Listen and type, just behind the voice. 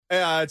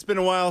It's been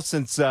a while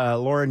since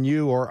Lauren,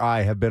 you or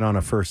I have been on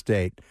a first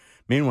date.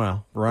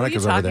 Meanwhile,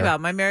 Veronica's what are you over talking there.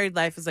 about? My married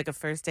life is like a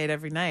first date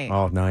every night.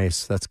 Oh,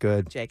 nice. That's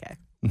good.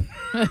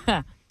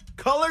 JK.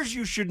 Colors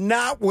you should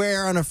not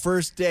wear on a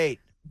first date.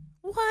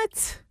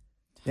 What?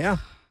 Yeah.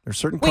 There's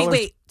certain colors.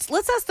 Wait.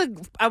 Let's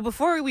ask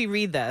before we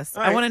read this,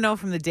 All right. I want to know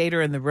from the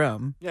dater in the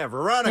room. Yeah,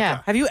 Veronica.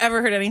 Yeah. Have you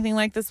ever heard anything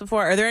like this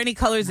before? Are there any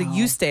colors that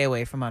you stay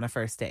away from on a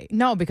first date?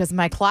 No, because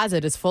my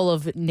closet is full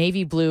of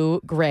navy blue,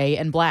 gray,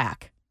 and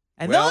black.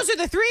 And Well- those are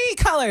the three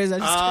colors. I'm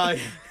just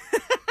kidding.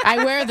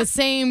 I wear the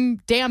same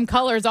damn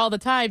colors all the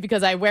time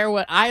because I wear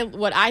what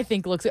I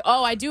think looks.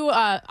 Oh, I do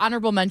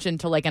honorable mention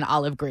to like an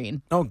olive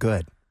green. Oh,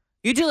 good.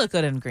 You do look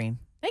good in green.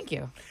 Thank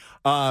you.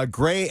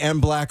 Gray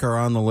and black are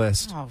on the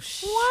list. Oh,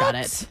 shut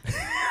it.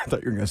 I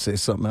thought you were going to say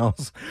something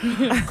else.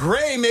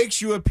 Gray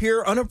makes you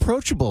appear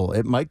unapproachable.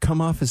 It might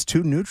come off as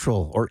too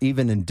neutral or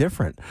even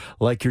indifferent,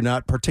 like you're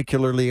not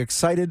particularly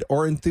excited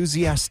or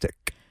enthusiastic.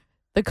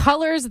 The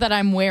colors that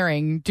I'm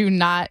wearing do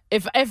not.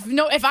 If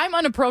I'm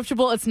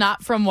unapproachable, it's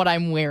not from what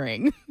I'm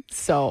wearing.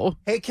 So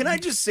Hey, can I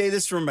just say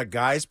this from a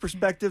guy's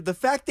perspective? The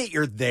fact that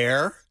you're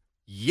there,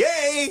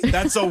 yay,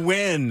 that's a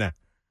win.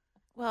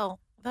 Well,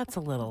 that's a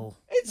little.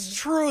 It's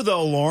true,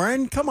 though,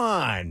 Lauren. Come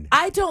on.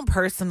 I don't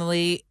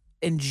personally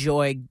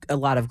enjoy a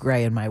lot of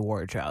gray in my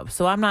wardrobe,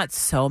 so I'm not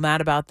so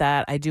mad about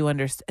that. I do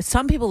understand.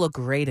 Some people look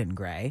great in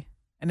gray.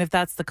 And if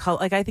that's the color,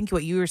 like I think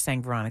what you were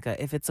saying, Veronica,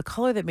 if it's a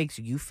color that makes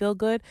you feel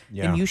good,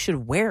 then you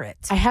should wear it.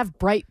 I have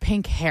bright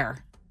pink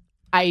hair.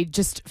 I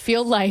just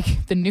feel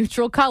like the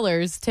neutral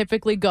colors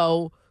typically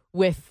go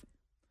with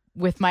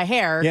my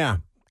hair. Yeah,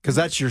 because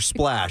that's your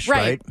splash,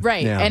 right?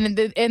 Right. Yeah. And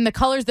the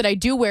colors that I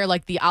do wear,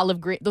 like the olive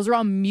green, those are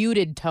all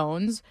muted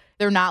tones.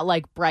 They're not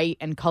like bright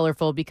and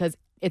colorful because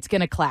it's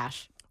going to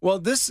clash. Well,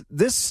 this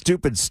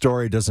stupid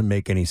story doesn't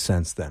make any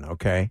sense then,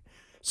 okay?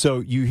 So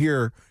you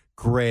hear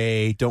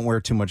gray, don't wear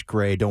too much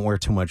gray, don't wear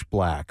too much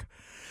black.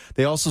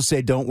 They also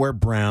say don't wear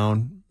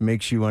brown,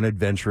 makes you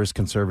unadventurous,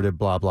 conservative,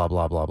 blah, blah,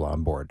 blah, blah, blah.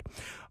 I'm bored.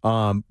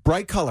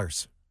 Bright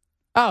colors.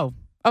 Oh,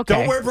 okay.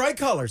 Don't wear bright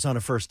colors on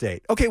a first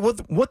date. Okay, what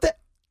the?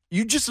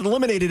 You just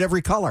eliminated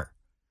every color.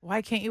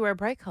 Why can't you wear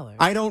bright colors?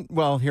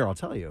 Well, here, I'll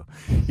tell you.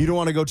 You don't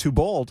want to go too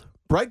bold.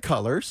 Bright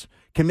colors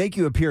can make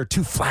you appear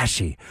too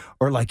flashy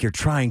or like you're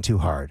trying too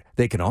hard.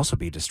 They can also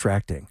be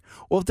distracting.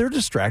 Well, if they're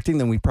distracting,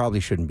 then we probably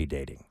shouldn't be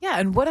dating. Yeah,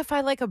 and what if I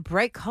like a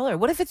bright color?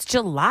 What if it's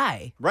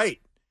July? Right.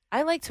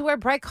 I like to wear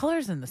bright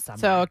colors in the summer.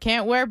 So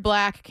can't wear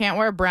black, can't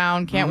wear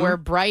brown, can't wear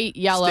bright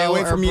yellow. Stay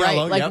away from or bright,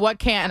 yellow, Like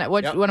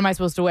yep. what am I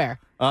supposed to wear?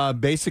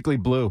 Basically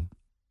blue.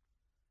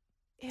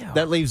 Ew.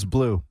 That leaves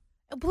blue.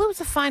 Blue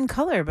is a fine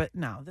color, but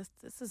no, this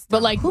is. But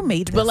dumb. like who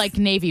made this? But like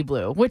navy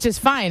blue, which is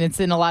fine. It's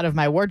in a lot of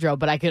my wardrobe,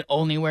 but I could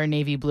only wear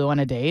navy blue on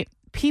a date.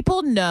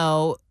 People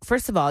know,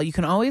 first of all, you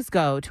can always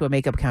go to a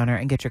makeup counter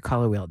and get your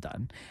color wheel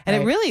done. And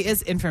Right. it really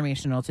is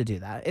informational to do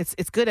that.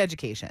 It's good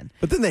education.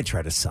 But then they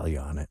try to sell you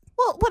on it.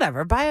 Well,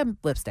 whatever, buy a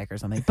lipstick or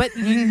something. But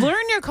you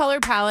learn your color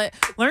palette,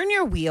 learn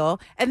your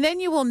wheel, and then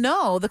you will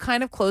know the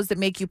kind of clothes that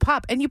make you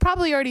pop. And you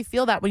probably already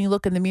feel that when you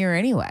look in the mirror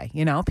anyway.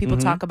 You know, people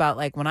talk about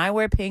like, when I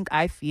wear pink,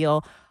 I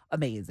feel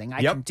amazing.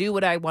 I can do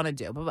what I want to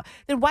do. But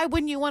then why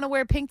wouldn't you want to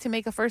wear pink to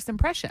make a first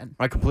impression?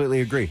 I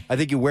completely agree. I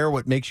think you wear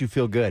what makes you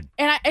feel good.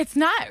 And it's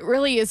not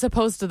really as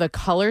opposed to the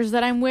colors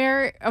that I'm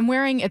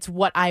wearing. It's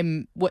what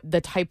the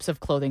types of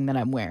clothing that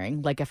I'm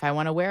wearing. Like if I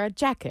want to wear a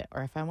jacket,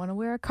 or if I want to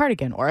wear a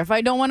cardigan, or if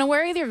I don't want to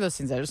wear either of those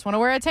things, I just want to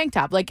wear a tank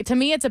top. Like to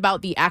me, it's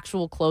about the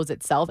actual clothes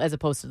itself as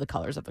opposed to the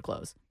colors of the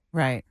clothes.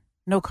 Right.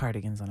 No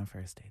cardigans on a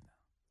first date.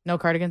 No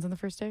cardigans on the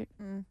first date?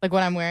 Like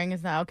what I'm wearing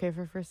is not okay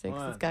for a first date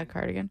because it's got a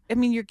cardigan? I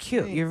mean, you're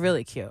cute. You're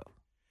really cute.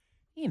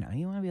 You know,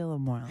 you want to be a little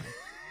more like.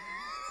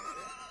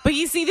 But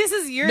you see, this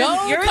is you're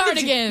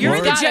cardigans. You're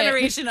in the Got it.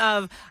 generation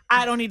of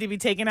I don't need to be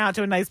taken out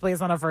to a nice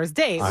place on a first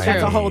date. I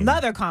That's a whole mean,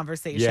 nother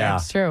conversation. yeah.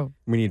 It's true.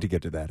 We need to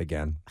get to that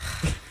again.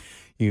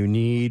 You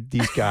need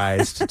these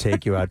guys to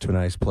take you out to a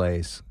nice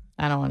place.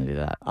 I don't want to do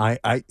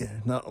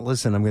that. No,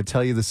 listen, I'm going to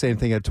tell you the same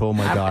thing I told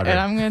my daughter. And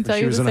I'm going to tell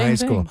when you she was the in same high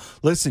school. thing.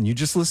 Listen, you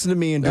just listen to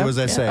me and do Yep, as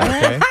I yeah. say, All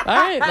okay? All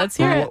right, let's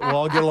hear We'll, it. we'll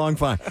all get along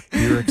fine.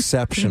 You're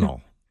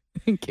exceptional.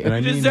 Thank you. And I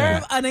mean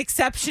Deserve that. an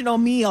exceptional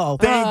meal.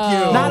 Thank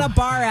you. Not a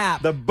bar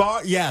app. The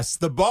bar, yes,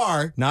 the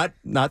bar, not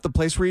the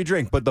place where you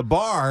drink, but the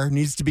bar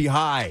needs to be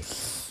high.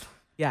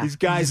 Yeah. These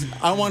guys,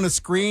 I want to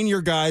screen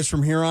your guys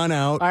from here on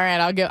out. All right,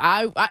 I'll give.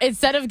 I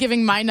instead of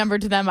giving my number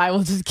to them, I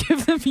will just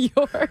give them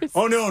yours,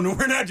 Oh, no,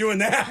 we're not doing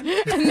that.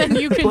 and then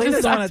you can Blaine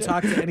just doesn't want to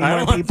talk to any I more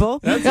don't want- people.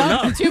 That's Oh,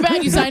 enough. too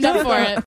bad you signed up for it.